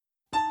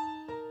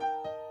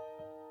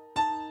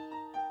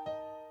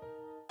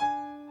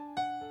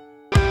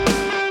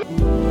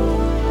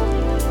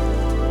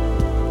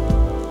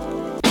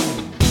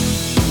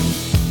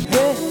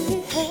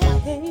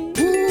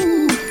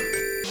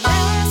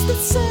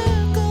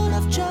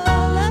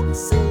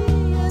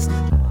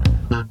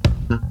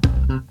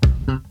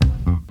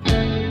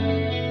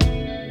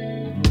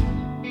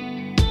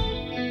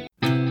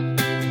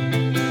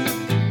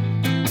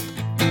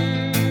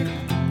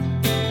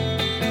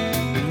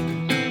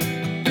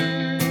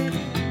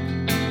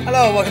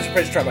Hello, welcome to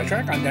Prince Track by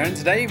Track. I'm Darren.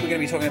 Today we're going to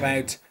be talking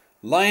about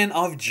Lion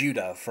of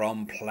Judah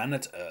from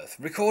Planet Earth,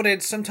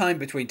 recorded sometime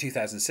between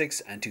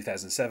 2006 and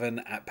 2007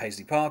 at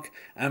Paisley Park,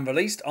 and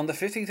released on the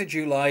 15th of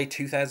July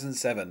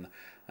 2007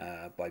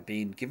 by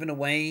being given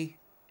away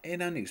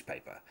in a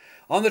newspaper.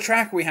 On the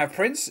track we have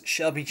Prince,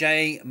 Shelby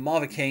J,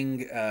 Marva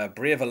King,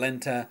 Bria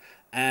Valenta,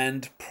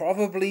 and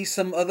probably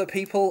some other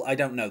people. I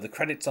don't know. The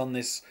credits on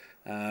this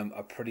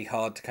are pretty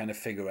hard to kind of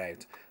figure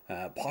out.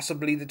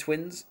 Possibly the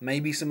twins,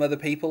 maybe some other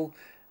people.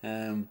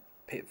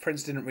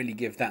 Prince didn't really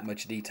give that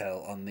much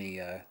detail on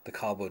the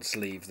cardboard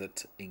sleeve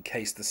that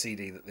encased the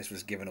CD that this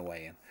was given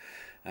away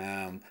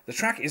in. The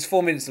track is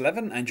 4 minutes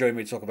 11, and joining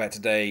me to talk about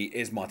today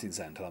is Martin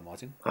Sand. Hello,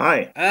 Martin.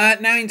 Hi.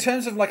 Now, in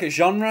terms of like a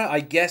genre,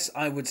 I guess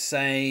I would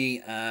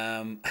say,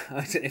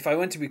 if I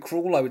went to be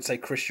cruel, I would say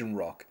Christian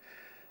rock,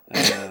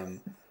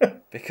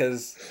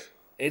 because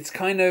it's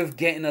kind of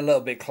getting a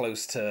little bit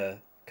close to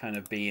kind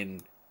of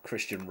being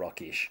Christian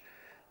rockish.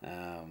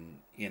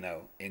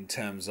 In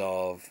terms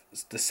of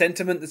the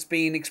sentiment that's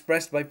being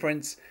expressed by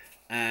Prince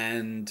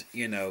and,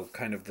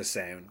 kind of the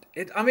sound.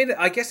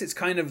 I guess it's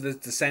kind of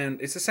the sound,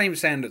 it's the same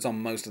sound that's on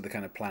most of the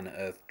kind of Planet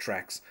Earth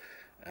tracks,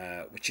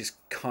 which is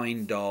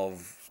kind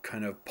of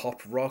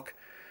pop rock,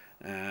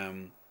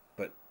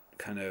 but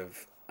kind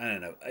of, I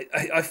don't know.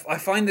 I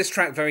find this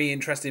track very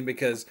interesting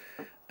because,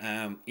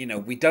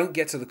 we don't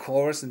get to the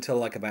chorus until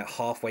like about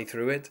halfway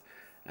through it.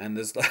 And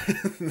there's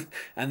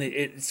and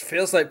it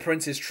feels like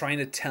Prince is trying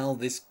to tell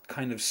this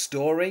kind of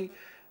story,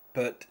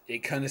 but it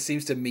kind of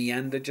seems to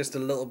meander just a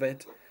little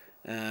bit,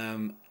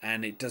 and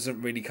it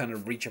doesn't really kind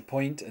of reach a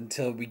point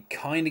until we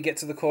kind of get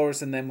to the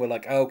chorus, and then we're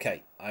like, oh,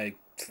 okay, I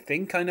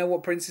think I know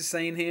what Prince is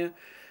saying here,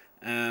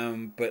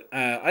 but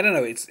I don't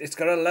know. It's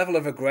got a level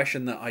of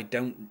aggression that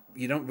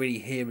you don't really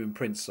hear in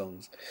Prince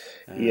songs.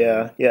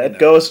 It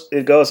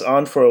goes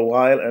on for a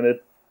while, and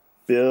it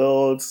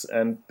builds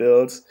and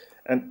builds,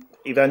 and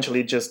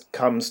eventually just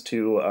comes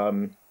to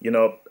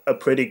a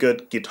pretty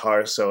good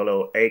guitar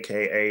solo,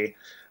 aka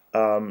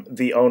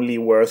the only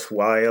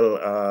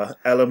worthwhile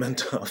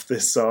element of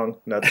this song,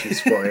 not to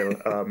spoil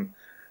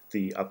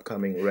the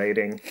upcoming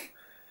rating.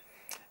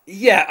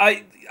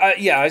 I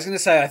was gonna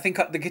say, I think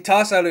the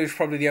guitar solo is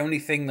probably the only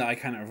thing that I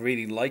kind of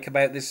really like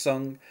about this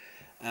song.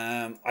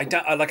 I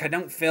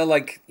don't feel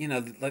like,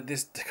 like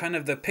this kind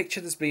of the picture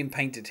that's being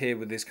painted here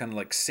with this kind of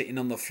like sitting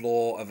on the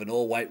floor of an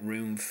all white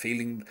room,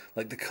 feeling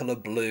like the color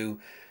blue,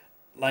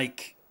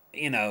 like,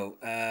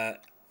 I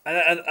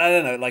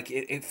don't know, like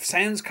it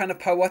sounds kind of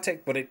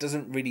poetic, but it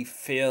doesn't really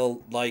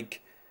feel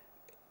like,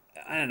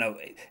 I don't know,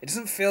 it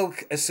doesn't feel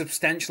as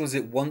substantial as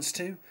it wants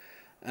to.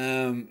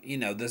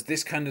 There's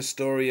this kind of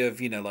story of,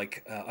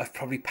 I've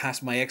probably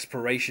passed my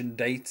expiration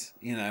date,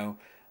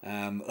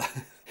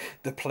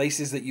 the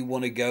places that you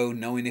want to go,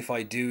 knowing if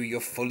I do,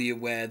 you're fully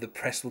aware the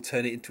press will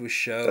turn it into a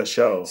show. A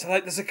show. So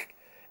like, so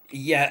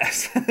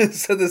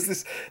there's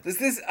this,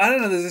 I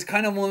don't know, there's this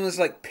kind of almost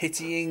like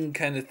pitying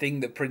kind of thing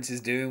that Prince is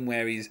doing,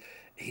 where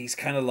he's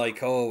kind of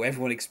like, oh,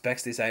 everyone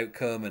expects this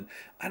outcome, and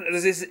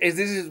there's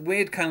this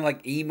weird kind of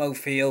like emo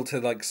feel to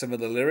like some of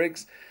the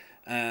lyrics,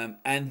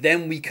 and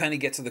then we kind of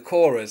get to the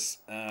chorus,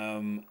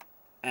 and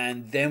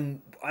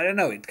then I don't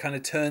know, it kind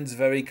of turns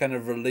very kind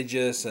of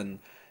religious and,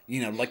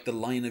 like the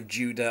Lion of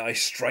Judah, I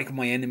strike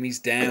my enemies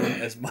down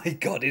as my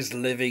God is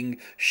living,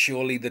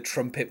 surely the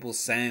trumpet will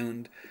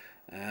sound.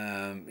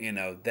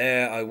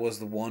 There I was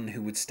the one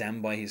who would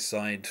stand by his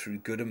side through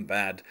good and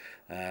bad.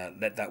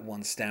 Let that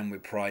one stand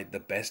with pride, the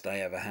best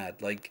I ever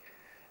had. Like,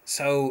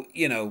 so,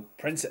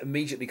 Prince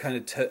immediately kind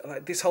of,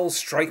 like this whole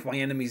strike my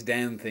enemies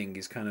down thing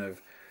is kind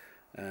of,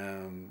 I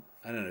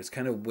don't know, it's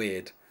kind of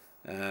weird.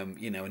 And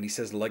he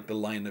says, like the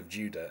Lion of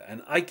Judah.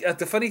 And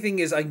the funny thing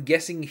is, I'm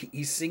guessing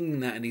he's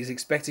singing that and he's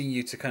expecting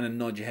you to kind of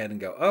nod your head and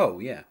go, oh,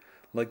 yeah,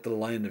 like the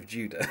Lion of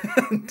Judah.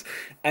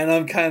 And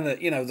I'm kind of,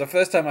 the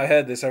first time I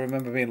heard this, I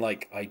remember being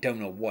like, I don't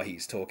know what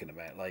he's talking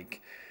about.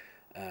 Like,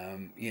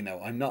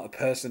 I'm not a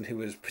person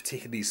who has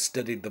particularly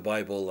studied the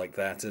Bible like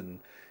that. And,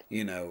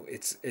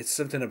 it's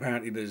something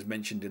apparently that is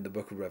mentioned in the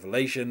book of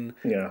Revelation.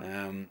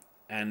 Yeah.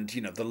 And,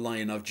 the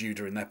Lion of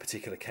Judah in that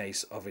particular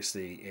case,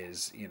 obviously,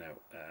 is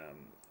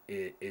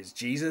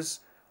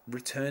Jesus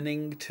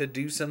returning to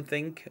do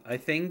something, I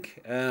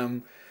think.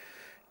 But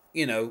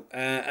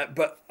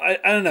I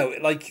don't know,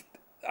 like,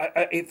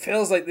 it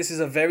feels like this is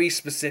a very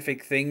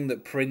specific thing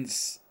that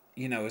Prince,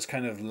 has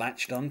kind of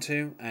latched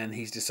onto, and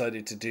he's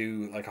decided to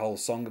do like a whole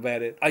song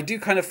about it. I do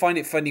kind of find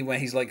it funny where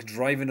he's like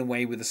driving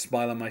away with a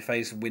smile on my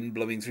face, wind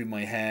blowing through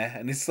my hair,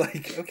 and it's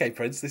like, okay,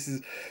 Prince, this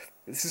has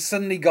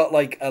suddenly got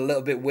like a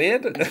little bit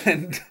weird,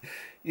 and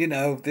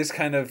this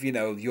kind of,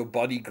 your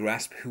body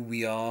grasp who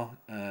we are,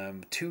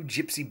 two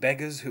gypsy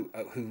beggars who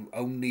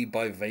only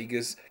by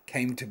Vegas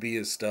came to be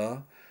a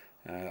star.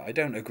 I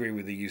don't agree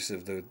with the use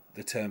of the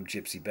term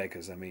gypsy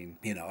beggars. I mean,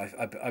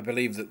 I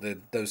believe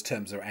that those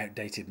terms are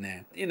outdated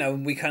now.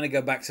 And we kind of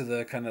go back to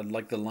the kind of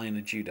like the Lion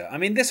of Judah. I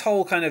mean, this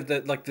whole kind of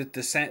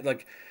the sound,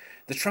 like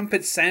the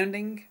trumpet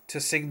sounding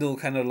to signal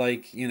kind of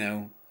like,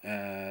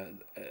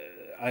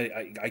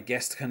 I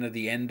guess kind of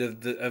the end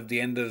of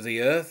the end of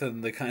the earth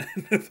and the kind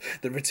of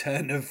the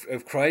return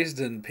of Christ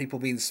and people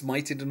being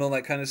smited and all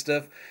that kind of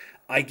stuff.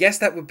 I guess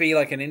that would be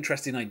like an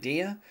interesting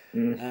idea.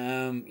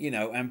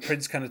 And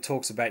Prince kind of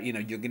talks about,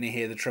 you're going to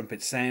hear the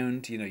trumpet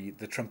sound,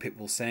 the trumpet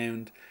will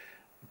sound.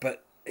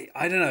 But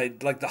I don't know,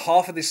 like the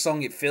half of this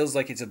song, it feels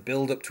like it's a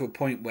build up to a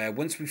point where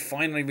once we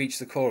finally reach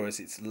the chorus,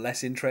 it's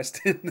less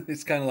interesting.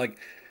 It's kind of like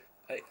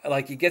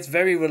it gets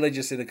very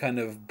religious in a kind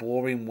of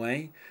boring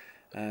way.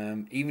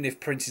 Even if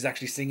Prince is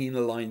actually singing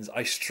the lines,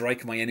 "I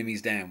strike my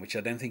enemies down," which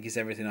I don't think is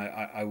everything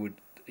I would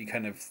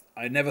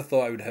I never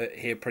thought I would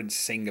hear Prince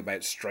sing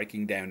about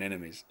striking down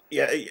enemies.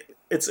 Yeah,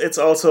 it's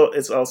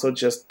also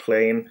just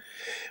plain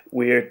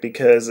weird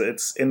because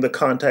it's in the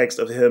context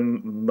of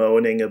him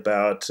moaning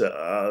about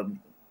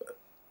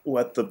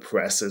what the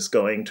press is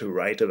going to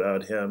write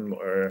about him,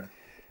 or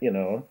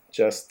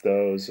just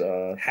those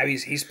how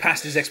he's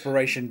past his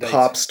expiration date,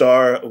 pop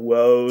star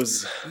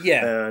woes.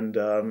 Yeah, and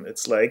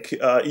it's like,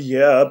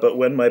 yeah, but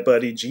when my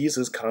buddy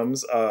Jesus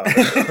comes,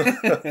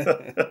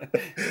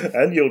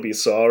 and you'll be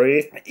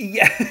sorry.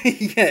 Yeah,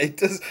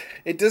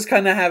 it does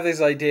kind of have this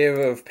idea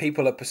of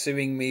people are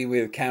pursuing me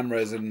with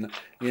cameras, and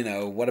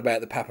what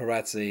about the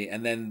paparazzi?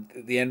 And then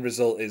the end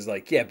result is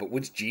like, yeah, but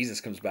once Jesus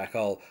comes back,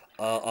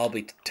 I'll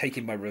be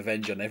taking my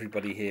revenge on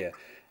everybody here.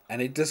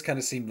 And it does kind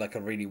of seem like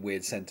a really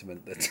weird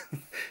sentiment that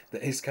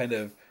that is kind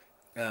of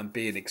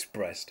being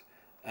expressed.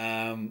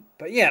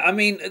 But yeah, I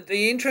mean,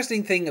 the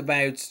interesting thing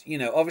about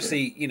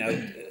obviously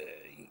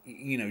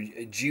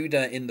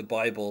Judah in the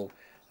Bible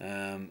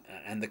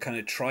and the kind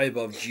of tribe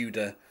of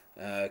Judah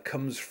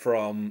comes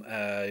from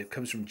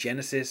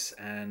Genesis,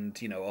 and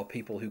are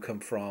people who come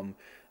from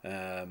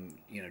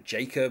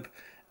Jacob,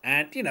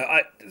 and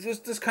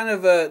there's kind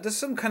of there's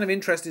some kind of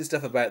interesting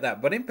stuff about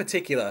that, but in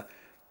particular.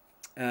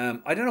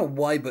 I don't know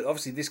why, but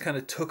obviously this kind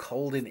of took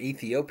hold in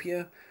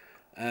Ethiopia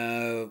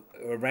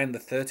around the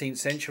 13th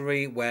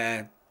century,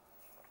 where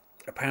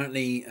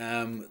apparently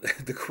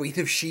the Queen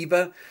of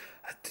Sheba,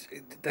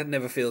 that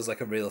never feels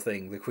like a real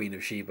thing, the Queen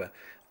of Sheba,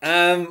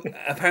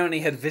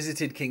 apparently had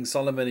visited King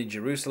Solomon in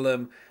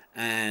Jerusalem,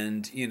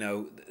 and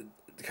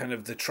kind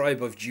of the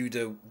tribe of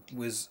Judah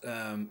was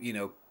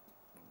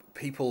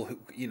people who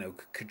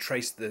could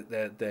trace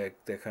their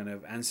kind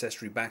of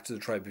ancestry back to the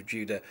tribe of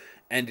Judah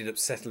ended up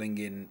settling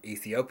in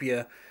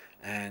Ethiopia,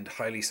 and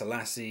Haile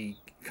Selassie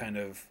kind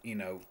of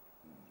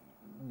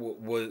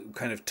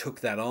kind of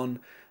took that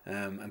on,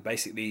 and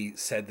basically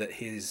said that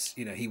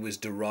he was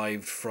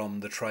derived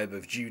from the tribe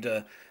of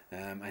Judah,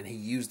 and he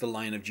used the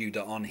line of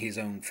Judah on his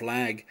own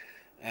flag.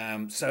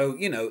 So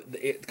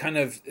it kind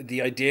of,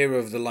 the idea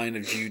of the line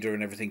of Judah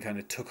and everything kind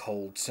of took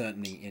hold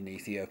certainly in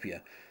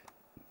Ethiopia.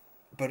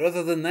 But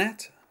other than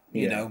that,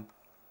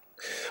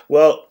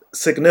 Well,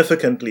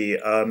 significantly,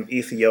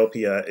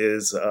 Ethiopia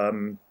is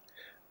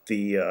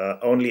the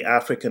only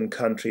African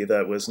country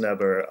that was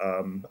never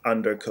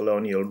under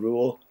colonial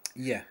rule.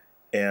 Yeah.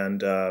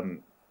 And,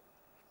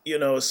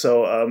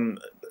 so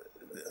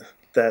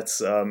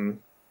that's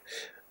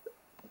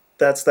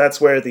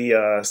where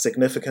the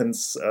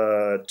significance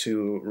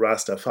to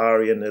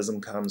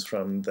Rastafarianism comes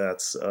from.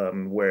 That's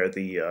where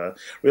the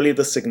really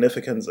the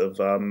significance of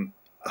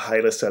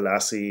Haile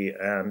Selassie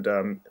and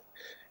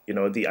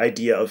the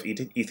idea of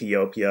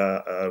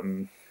Ethiopia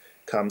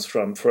comes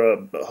from, for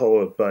a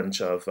whole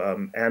bunch of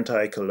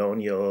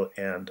anti-colonial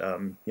and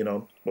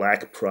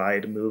Black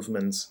Pride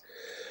movements,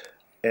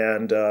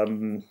 and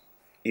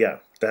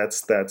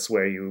that's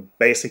where you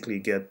basically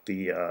get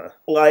the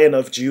Lion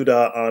of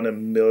Judah on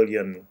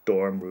 1,000,000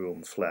 dorm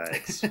room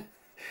flags.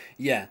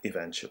 Yeah,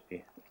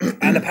 eventually,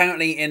 and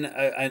apparently in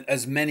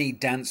as many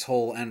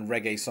dancehall and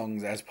reggae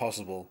songs as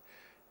possible.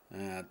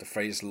 The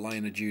phrase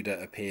 "Lion of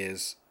Judah"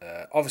 appears,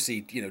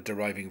 obviously,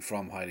 deriving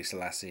from Haile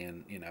Selassie,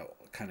 and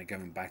kind of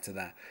going back to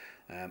that.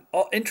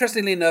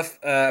 Interestingly enough,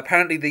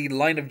 apparently the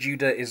Lion of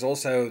Judah is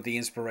also the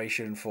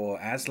inspiration for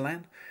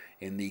Aslan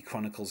in the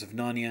Chronicles of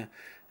Narnia.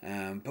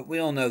 But we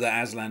all know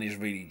that Aslan is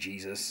really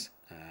Jesus,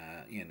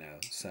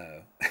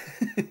 so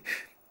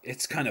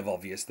it's kind of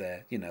obvious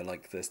there.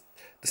 Like the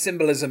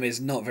symbolism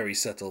is not very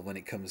subtle when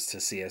it comes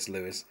to C.S.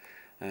 Lewis.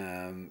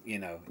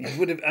 It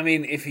would have. I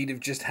mean, if he'd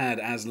have just had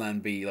Aslan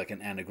be like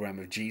an anagram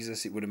of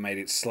Jesus, it would have made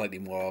it slightly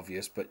more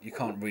obvious. But you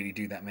can't really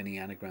do that many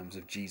anagrams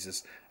of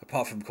Jesus,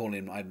 apart from calling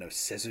him, I don't know,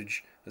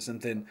 Sezuj or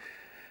something,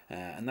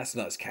 and that's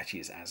not as catchy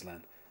as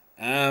Aslan.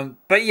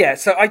 But yeah,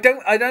 so I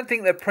don't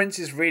think that Prince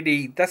is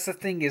really. That's the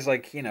thing, is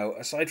like,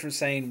 aside from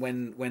saying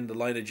when the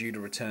Lion of Judah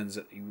returns,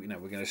 we're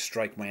going to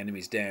strike my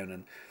enemies down,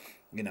 and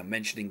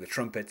mentioning the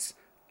trumpets,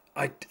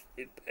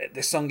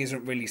 the song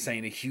isn't really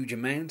saying a huge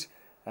amount.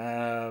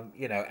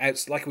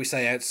 Like we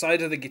say,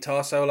 outside of the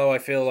guitar solo, I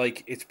feel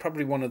like it's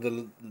probably one of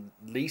the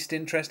least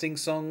interesting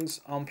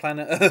songs on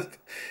planet Earth.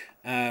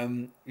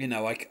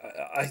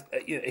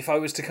 If I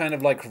was to kind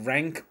of like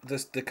rank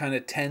the kind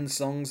of 10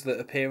 songs that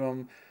appear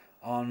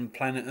on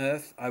planet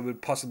Earth, I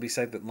would possibly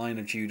say that Lion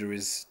of Judah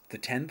is the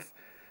 10th.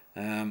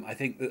 I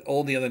think that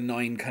all the other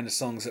 9 kind of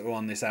songs that were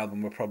on this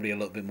album were probably a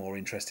little bit more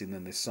interesting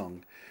than this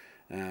song.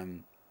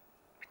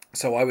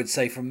 So I would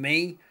say from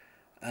me,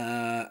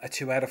 a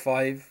 2 out of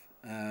 5.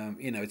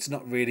 It's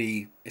not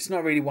really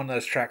one of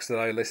those tracks that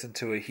I listen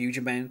to a huge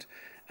amount.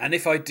 And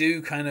if I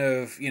do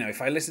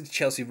if I listen to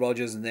Chelsea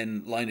Rogers and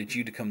then Line of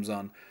Judah comes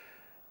on,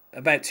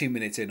 about 2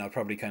 minutes in, I'll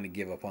probably kind of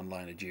give up on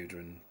Line of Judah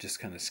and just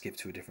kind of skip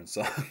to a different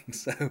song.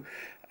 So,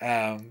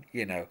 I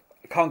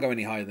can't go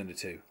any higher than a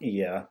 2.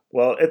 Yeah,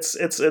 well, it's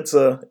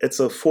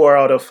a 4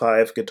 out of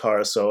 5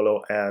 guitar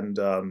solo and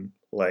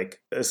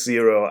like a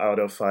 0 out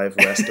of 5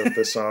 rest of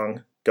the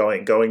song.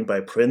 Going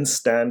by Prince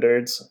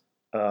standards,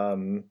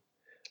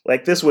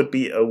 like this would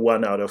be a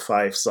 1 out of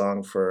 5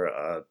 song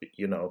for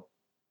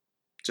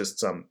just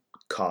some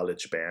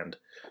college band.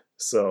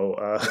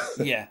 So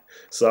Yeah.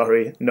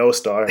 Sorry, no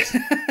stars.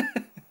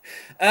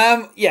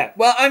 Yeah.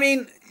 Well, I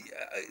mean,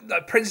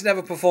 Prince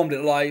never performed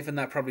it live, and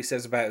that probably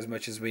says about as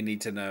much as we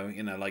need to know.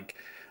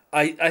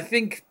 I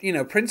think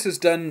Prince has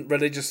done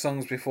religious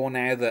songs before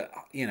now that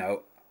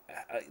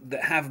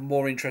that have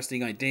more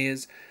interesting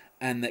ideas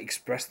and that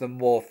express them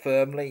more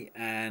firmly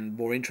and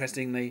more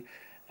interestingly.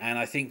 And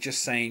I think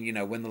just saying,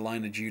 when the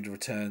Line of Judah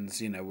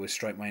returns, we'll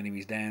strike my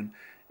enemies down.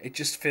 It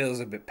just feels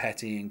a bit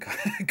petty and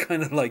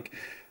kind of like,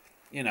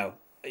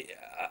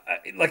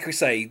 like we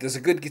say, there's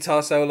a good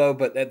guitar solo,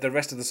 but the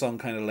rest of the song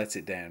kind of lets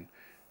it down.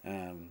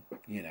 And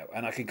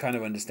I can kind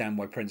of understand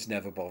why Prince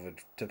never bothered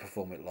to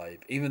perform it live,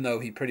 even though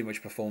he pretty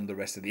much performed the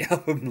rest of the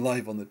album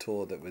live on the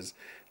tour that was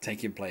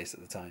taking place at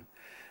the time.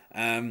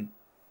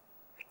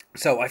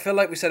 So I feel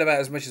like we said about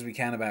as much as we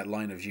can about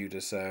Line of Judah,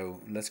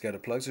 so let's go to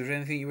plugs. Is there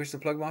anything you wish to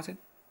plug, Martin?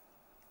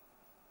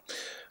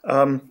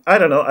 I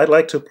don't know. I'd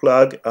like to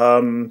plug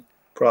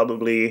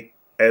probably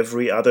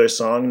every other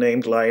song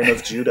named Lion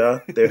of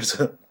Judah. There's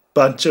a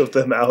bunch of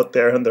them out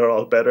there, and they're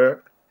all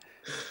better.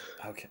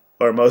 Okay.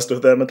 Or most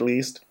of them, at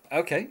least.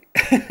 Okay.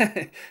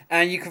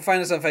 And you can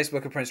find us on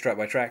Facebook at Prince Track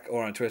by Track,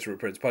 or on Twitter at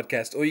Prince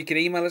Podcast, or you can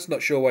email us,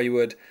 not sure why you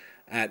would,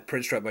 at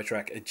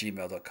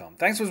princetrackbytrack@gmail.com.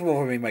 Thanks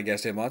for being my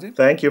guest here, Martin.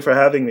 Thank you for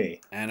having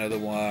me. And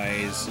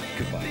otherwise,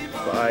 goodbye.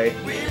 Bye.